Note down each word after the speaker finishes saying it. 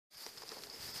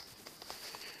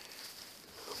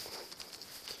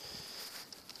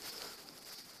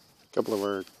couple of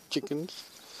our chickens.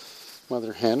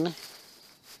 Mother hen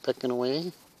pecking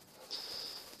away.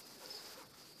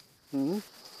 Want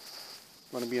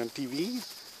to be on TV?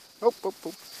 Oh, oh,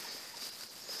 oh.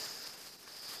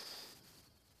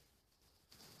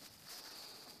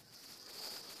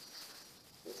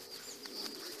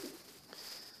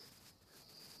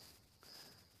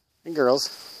 Hey, girls.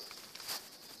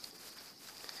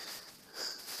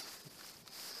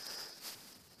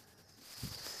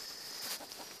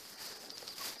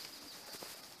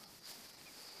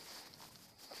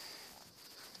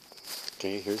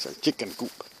 Okay, here's our chicken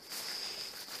coop.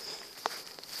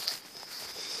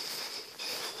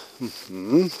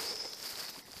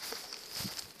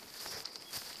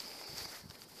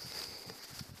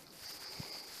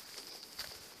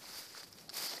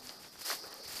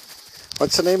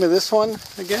 What's the name of this one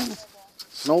again?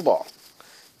 Snowball.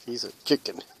 She's a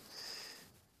chicken.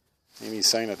 Any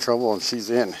sign of trouble and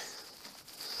she's in.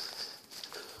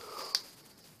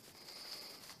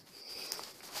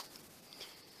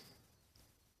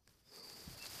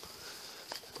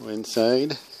 Go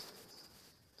inside.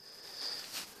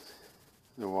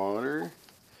 The water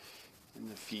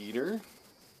and the feeder.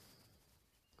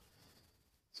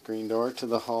 Screen door to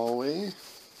the hallway.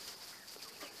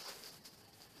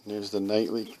 There's the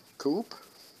nightly coop.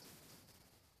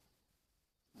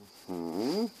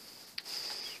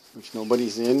 Which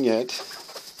nobody's in yet.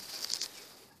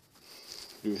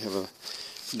 We do have a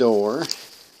door.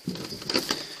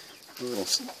 A little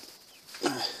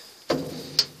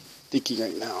sticky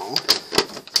right now.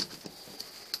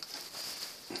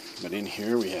 But in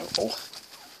here we have,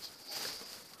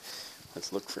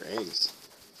 let's look for eggs.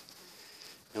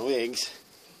 No eggs.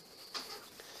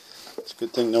 It's a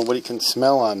good thing nobody can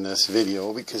smell on this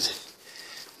video because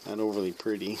it's not overly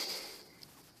pretty.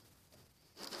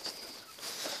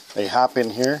 They hop in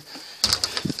here.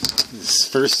 This is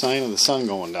first sign of the sun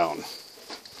going down.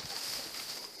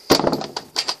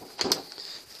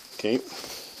 Okay.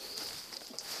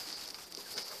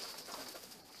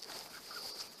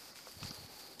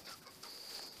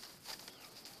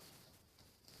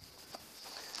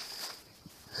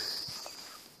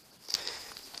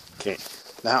 Okay,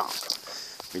 now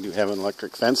we do have an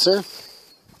electric fencer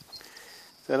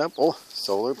set up.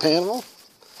 Solar panel.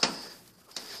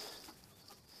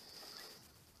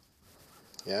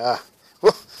 Yeah.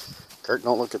 Whoa. Kurt,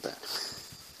 don't look at that.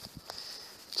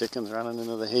 Chickens running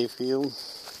into the hayfield.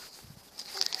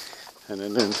 And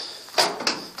then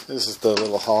this is the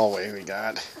little hallway we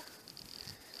got.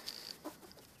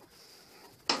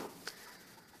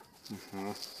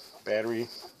 Battery,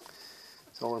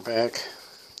 solar pack.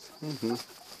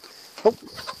 Oh.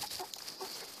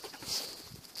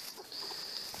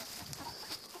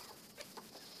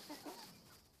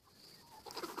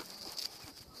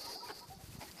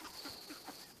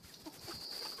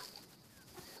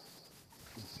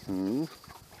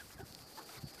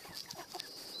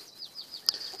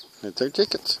 That's our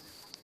chickens.